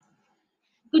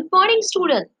Good morning,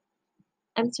 student.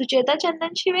 I'm Sucheta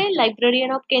Chandan Shive,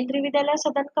 librarian of Kendriya Vidyalaya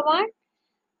Southern Command.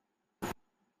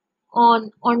 On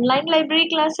online library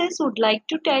classes, would like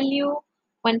to tell you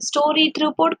one story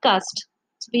through podcast.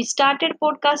 So we started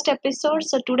podcast episode.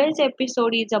 So today's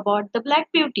episode is about the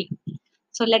Black Beauty.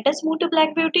 So let us move to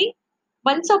Black Beauty.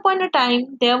 Once upon a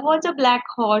time, there was a black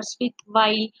horse with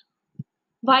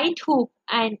white hoof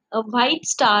and a white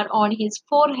star on his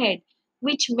forehead,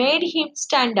 which made him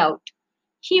stand out.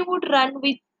 He would run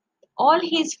with all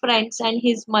his friends and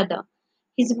his mother.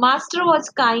 His master was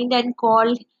kind and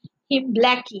called him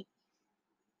Blackie.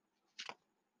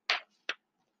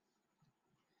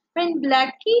 When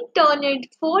Blackie turned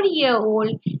 4 years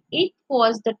old, it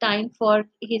was the time for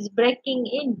his breaking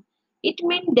in. It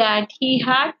meant that he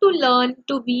had to learn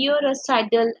to wear a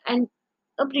saddle and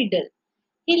a bridle.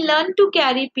 He learned to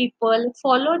carry people,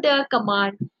 follow their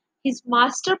command. His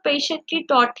master patiently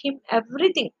taught him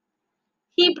everything.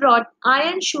 He brought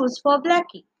iron shoes for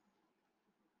Blackie.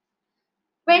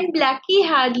 When Blackie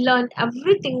had learned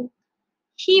everything,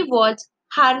 he was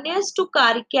harnessed to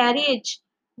carriage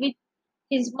with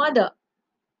his mother.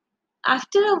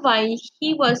 After a while,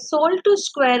 he was sold to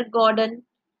Squire Gordon,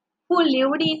 who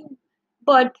lived in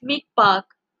Birtwick Park.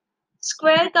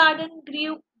 Squire Gordon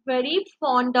grew very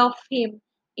fond of him.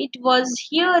 It was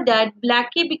here that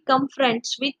Blackie became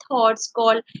friends with a horse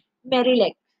called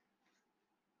Merrileck.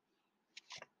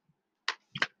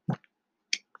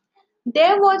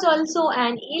 There was also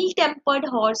an ill-tempered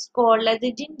horse called as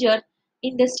a Ginger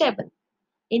in the stable.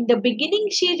 In the beginning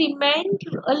she remained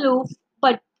aloof,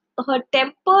 but her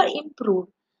temper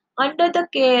improved under the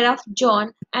care of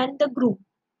John and the groom.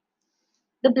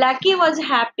 The Blackie was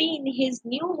happy in his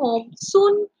new home.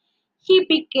 Soon he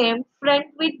became friend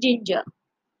with Ginger.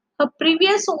 Her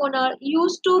previous owner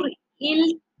used to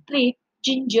ill-treat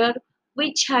Ginger,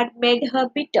 which had made her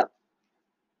bitter.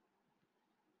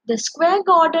 The Square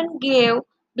Garden gave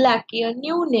Blackie a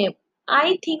new name.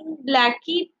 I think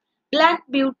Black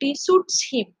Beauty suits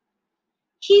him.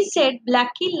 He said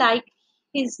Blackie liked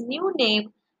his new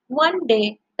name. One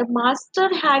day, the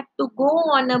master had to go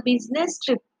on a business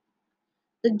trip.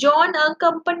 The John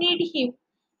accompanied him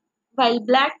while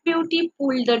Black Beauty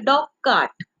pulled the dog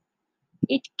cart.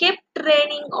 It kept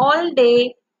raining all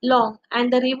day long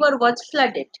and the river was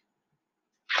flooded.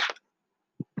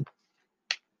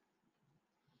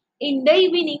 In the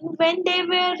evening, when they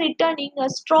were returning, a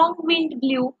strong wind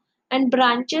blew and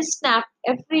branches snapped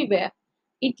everywhere.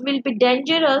 It will be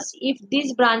dangerous if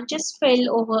these branches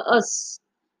fell over us,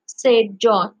 said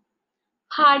John.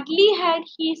 Hardly had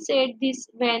he said this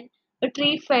when a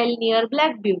tree fell near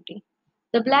Black Beauty.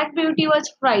 The Black Beauty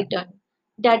was frightened.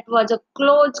 That was a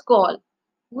close call.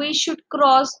 We should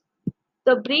cross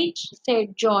the bridge,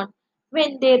 said John.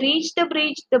 When they reached the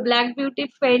bridge, the Black Beauty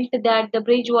felt that the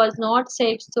bridge was not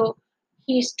safe, so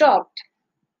he stopped.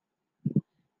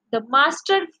 The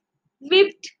master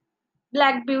whipped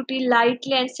Black Beauty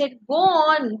lightly and said, "Go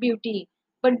on, Beauty."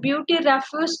 But Beauty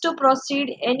refused to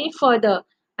proceed any further,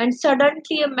 and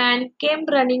suddenly a man came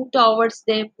running towards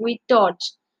them with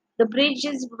torch. "The bridge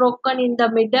is broken in the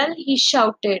middle," he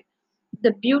shouted.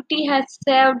 "The Beauty has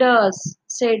saved us,"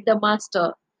 said the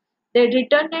master. They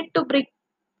returned to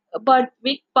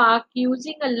Birtwick Park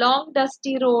using a long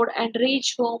dusty road and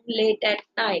reached home late at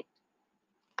night.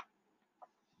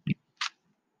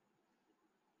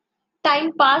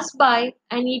 Time passed by,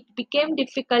 and it became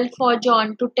difficult for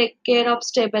John to take care of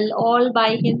stable all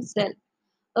by himself.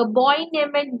 A boy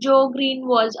named Joe Green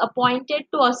was appointed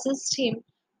to assist him.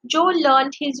 Joe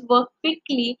learned his work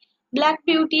quickly. Black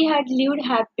Beauty had lived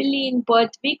happily in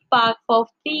Birtwick Park for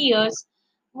 3 years.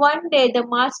 One day the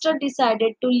master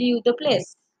decided to leave the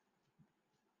place.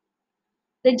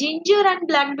 The Ginger and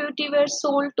Black Beauty were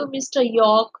sold to Mr.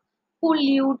 York, who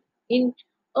lived in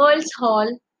Earl's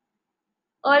Hall,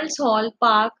 Earl's Hall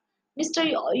Park. Mr.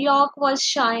 York was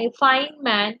shy, fine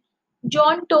man.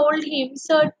 John told him,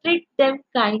 "Sir, treat them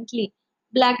kindly."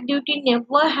 Black Beauty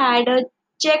never had a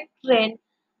check rein,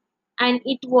 and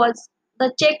it was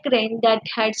the check rein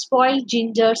that had spoiled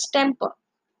Ginger's temper.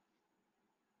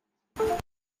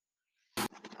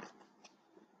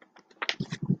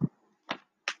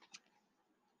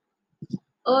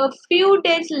 A few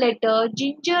days later,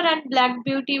 Ginger and Black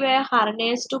Beauty were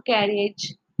harnessed to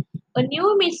carriage. A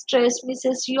new mistress,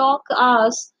 Mrs. York,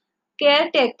 asked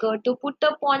caretaker to put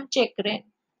upon chagrin.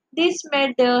 This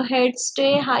made their heads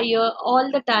stay higher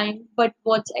all the time, but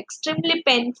was extremely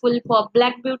painful for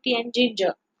Black Beauty and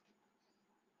Ginger.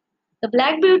 The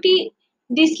Black Beauty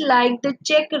disliked the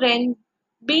chagrin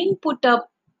being put up,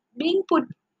 being put,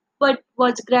 but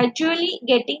was gradually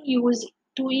getting used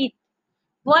to it.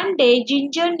 One day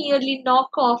Ginger nearly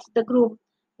knocked off the groom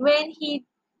when he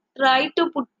tried to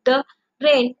put the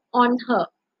rein on her.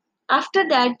 After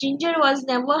that, Ginger was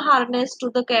never harnessed to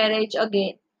the carriage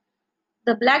again.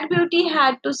 The Black Beauty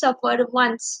had to suffer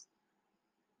once.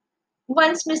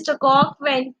 Once Mr. Cock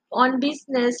went on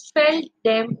business, felled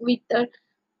them with a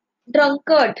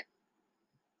drunkard,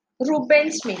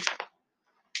 Reuben Smith.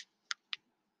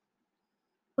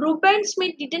 Reuben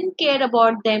Smith didn't care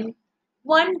about them.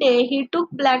 One day he took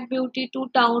Black Beauty to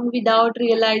town without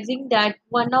realizing that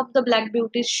one of the Black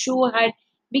Beauty's shoe had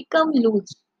become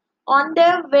loose. On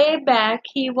their way back,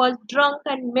 he was drunk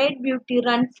and made Beauty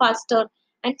run faster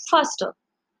and faster.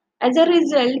 As a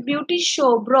result, Beauty's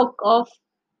shoe broke off,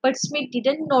 but Smith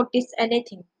didn't notice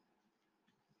anything.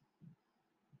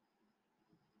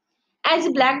 As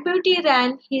Black Beauty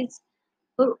ran, his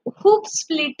hoof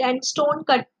split and stone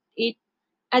cut it.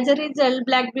 As a result,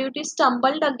 Black Beauty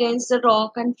stumbled against the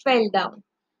rock and fell down.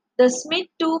 The smith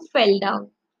too fell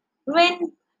down.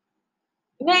 When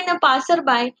when a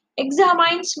passerby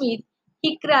examines Smith,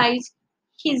 he cries,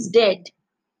 "He's dead."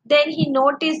 Then he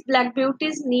noticed Black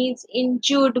Beauty's knees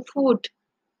injured foot.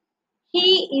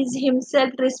 "He is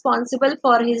himself responsible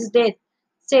for his death,"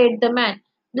 said the man.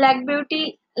 Black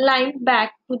Beauty limped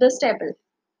back to the stable.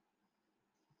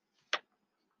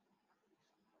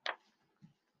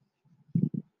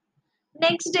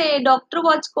 Next day, a doctor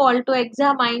was called to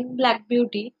examine Black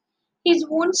Beauty. His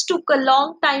wounds took a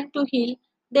long time to heal.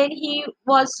 Then he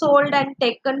was sold and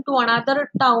taken to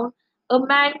another town. A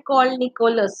man called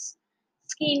Nicholas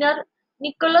Skinner.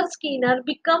 Nicholas Skinner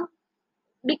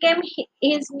became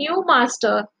his new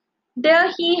master.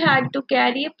 There he had to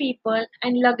carry people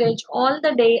and luggage all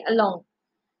the day long.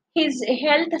 His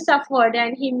health suffered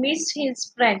and he missed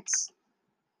his friends.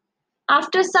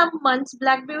 After some months,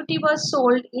 Black Beauty was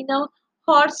sold in a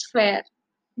horse fair.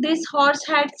 This horse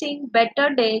had seen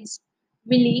better days,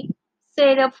 Willie,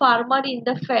 said a farmer in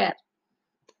the fair.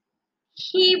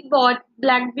 He bought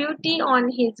Black Beauty on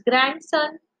his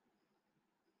grandson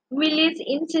Willie's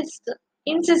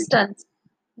insistence.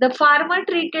 The farmer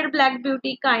treated Black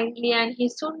Beauty kindly and he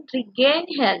soon regained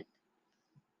health.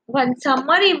 One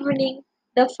summer evening,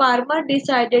 the farmer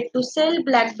decided to sell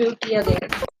Black Beauty again.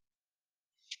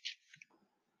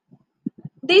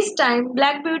 This time,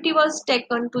 Black Beauty was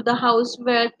taken to the house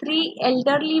where three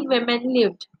elderly women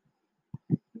lived.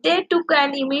 They took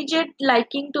an immediate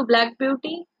liking to Black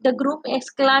Beauty. The groom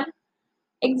examined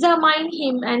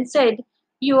him and said,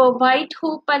 "Your white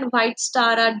hoop and white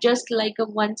star are just like a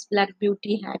once Black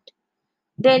Beauty had."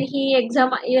 Then he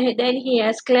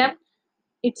exclaimed,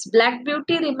 "It's Black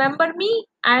Beauty, remember me?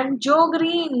 I'm Joe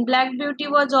Green." Black Beauty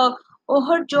was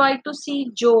overjoyed to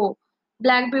see Joe.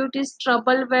 Black Beauty's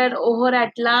trouble were over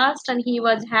at last, and he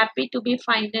was happy to be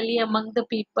finally among the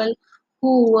people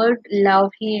who would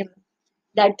love him.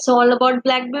 That's all about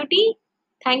Black Beauty.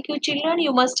 Thank you, children.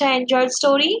 You must have enjoyed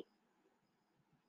story.